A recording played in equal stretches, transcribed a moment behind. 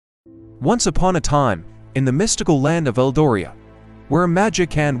Once upon a time, in the mystical land of Ealdred, where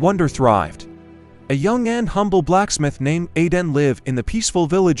magic and wonder thrived, a young and humble blacksmith named Ealdred lived in the peaceful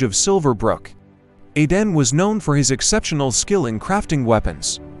village of Silverbrook. Ealdred was known for his exceptional skill in crafting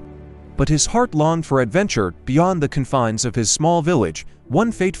weapons, but his heart longed for adventure beyond the confines of his small village.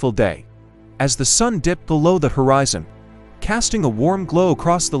 One fateful day, as the sun dipped below the horizon, casting a warm glow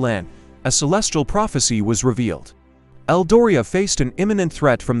across the land, a celestial prophecy was revealed. Ealdred faced an imminent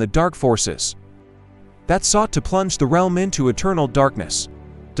threat from the dark forces that sought to plunge the realm into eternal darkness.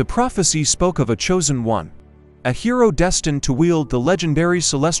 The prophecy spoke of a chosen one, a hero destined to wield the legendary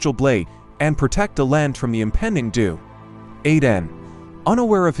celestial blade and protect the land from the impending doom. Ealdred,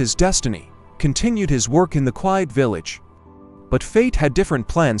 unaware of his destiny, continued his work in the quiet village. But fate had different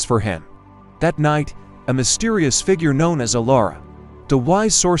plans for him. That night, a mysterious figure known as Alara, the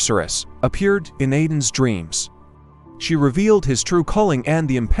wise sorceress, appeared in Ealdred's dreams. She revealed his true calling and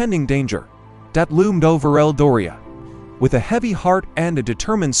the impending danger that loomed over Ealdred. With a heavy heart and a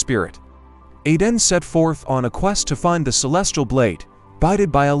determined spirit, Ealdred set forth on a quest to find the celestial blade,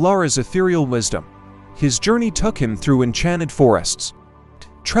 guided by Alara's ethereal wisdom. His journey took him through enchanted forests,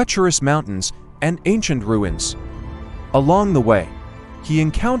 treacherous mountains, and ancient ruins. Along the way, he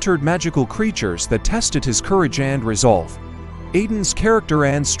encountered magical creatures that tested his courage and resolve. Ealdred's character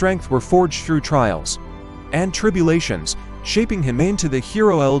and strength were forged through trials and tribulations, shaping him into the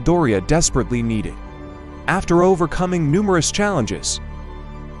hero Ealdred desperately needed. After overcoming numerous challenges,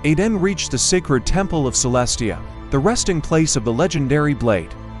 Ealdred reached the sacred Temple of Celestia, the resting place of the legendary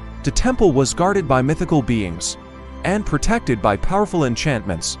blade. The temple was guarded by mythical beings and protected by powerful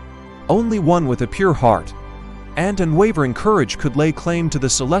enchantments. Only one with a pure heart and unwavering courage could lay claim to the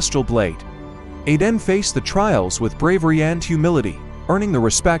celestial blade. Ealdred faced the trials with bravery and humility, earning the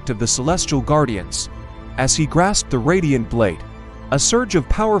respect of the celestial guardians. As he grasped the radiant blade, a surge of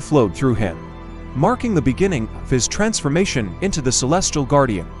power flowed through him, marking the beginning of his transformation into the celestial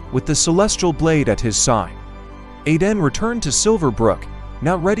guardian. With the celestial blade at his side, Ealdred returned to Silverbrook,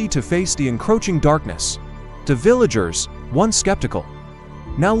 now ready to face the encroaching darkness. The villagers, once skeptical,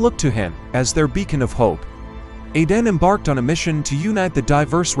 now looked to him as their beacon of hope. Ealdred embarked on a mission to unite the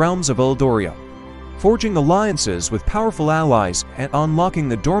diverse realms of Ealdred, forging alliances with powerful allies and unlocking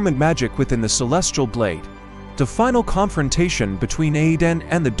the dormant magic within the celestial blade. The final confrontation between Ealdred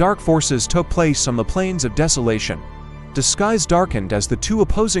and the dark forces took place on the Plains of Desolation. The skies darkened as the two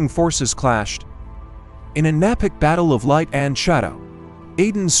opposing forces clashed. In an epic battle of light and shadow,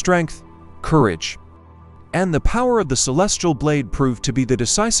 Ealdred's strength, courage, and the power of the celestial blade proved to be the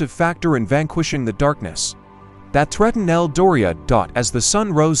decisive factor in vanquishing the darkness that threatened Ealdred. As the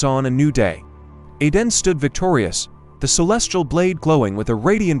sun rose on a new day, Ealdred stood victorious, the celestial blade glowing with a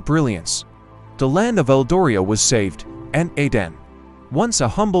radiant brilliance. The land of Ealdred was saved, and Ealdred, once a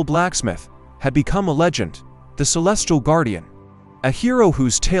humble blacksmith, had become a legend, the celestial guardian, a hero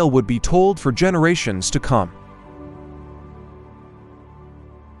whose tale would be told for generations to come.